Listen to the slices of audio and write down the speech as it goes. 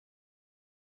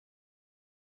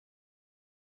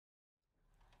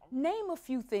Name a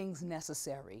few things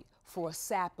necessary for a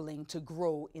sapling to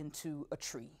grow into a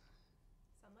tree.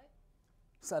 Sunlight.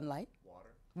 Sunlight. Water.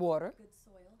 Water. Good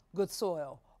soil. Good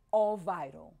soil. All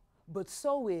vital. But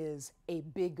so is a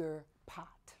bigger pot.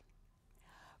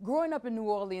 Growing up in New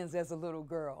Orleans as a little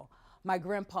girl, my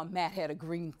grandpa Matt had a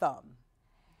green thumb.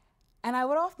 And I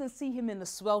would often see him in the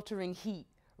sweltering heat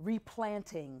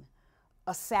replanting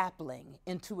a sapling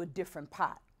into a different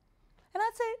pot. And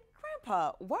I'd say,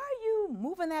 Grandpa, why are you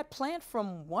moving that plant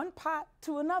from one pot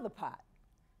to another pot?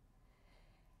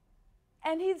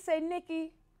 And he'd say,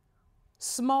 Nikki,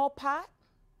 small pot,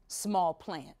 small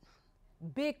plant.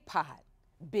 Big pot,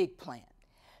 big plant.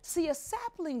 See, a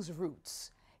sapling's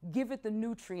roots give it the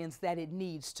nutrients that it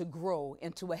needs to grow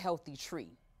into a healthy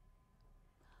tree.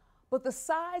 But the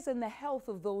size and the health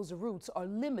of those roots are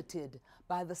limited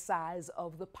by the size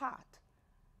of the pot.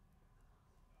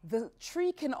 The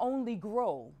tree can only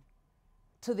grow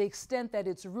to the extent that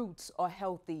its roots are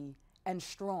healthy and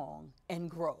strong and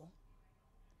grow.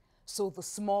 So the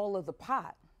smaller the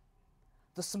pot,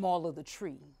 the smaller the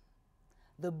tree.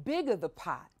 The bigger the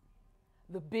pot,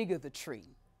 the bigger the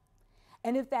tree.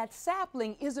 And if that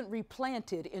sapling isn't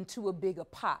replanted into a bigger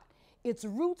pot, its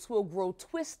roots will grow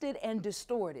twisted and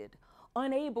distorted,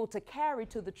 unable to carry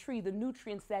to the tree the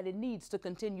nutrients that it needs to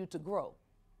continue to grow.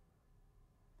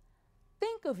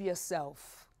 Think of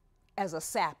yourself as a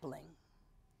sapling.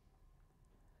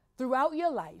 Throughout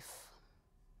your life,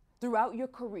 throughout your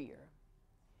career,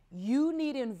 you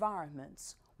need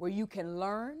environments where you can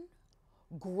learn,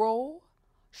 grow,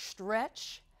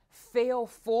 stretch, fail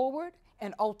forward,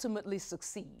 and ultimately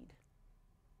succeed.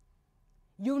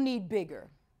 You need bigger,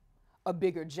 a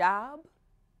bigger job,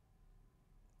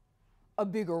 a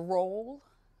bigger role,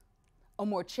 a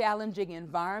more challenging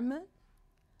environment.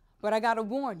 But I gotta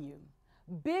warn you,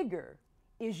 bigger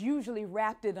is usually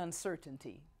wrapped in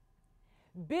uncertainty.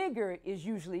 Bigger is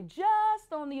usually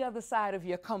just on the other side of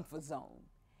your comfort zone,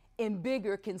 and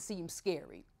bigger can seem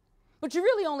scary. But you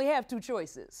really only have two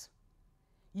choices.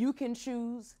 You can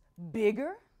choose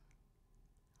bigger,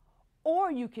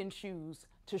 or you can choose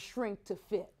to shrink to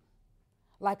fit,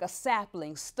 like a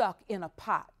sapling stuck in a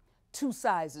pot, 2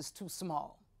 sizes too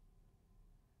small.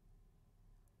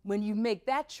 When you make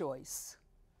that choice,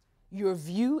 your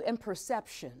view and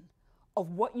perception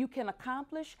of what you can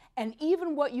accomplish and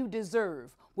even what you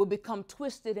deserve will become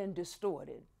twisted and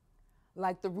distorted,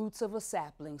 like the roots of a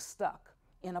sapling stuck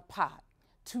in a pot,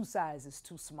 2 sizes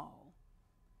too small.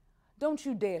 Don't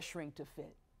you dare shrink to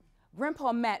fit.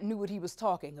 Grandpa Matt knew what he was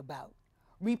talking about.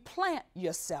 Replant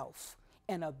yourself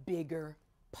in a bigger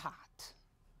pot.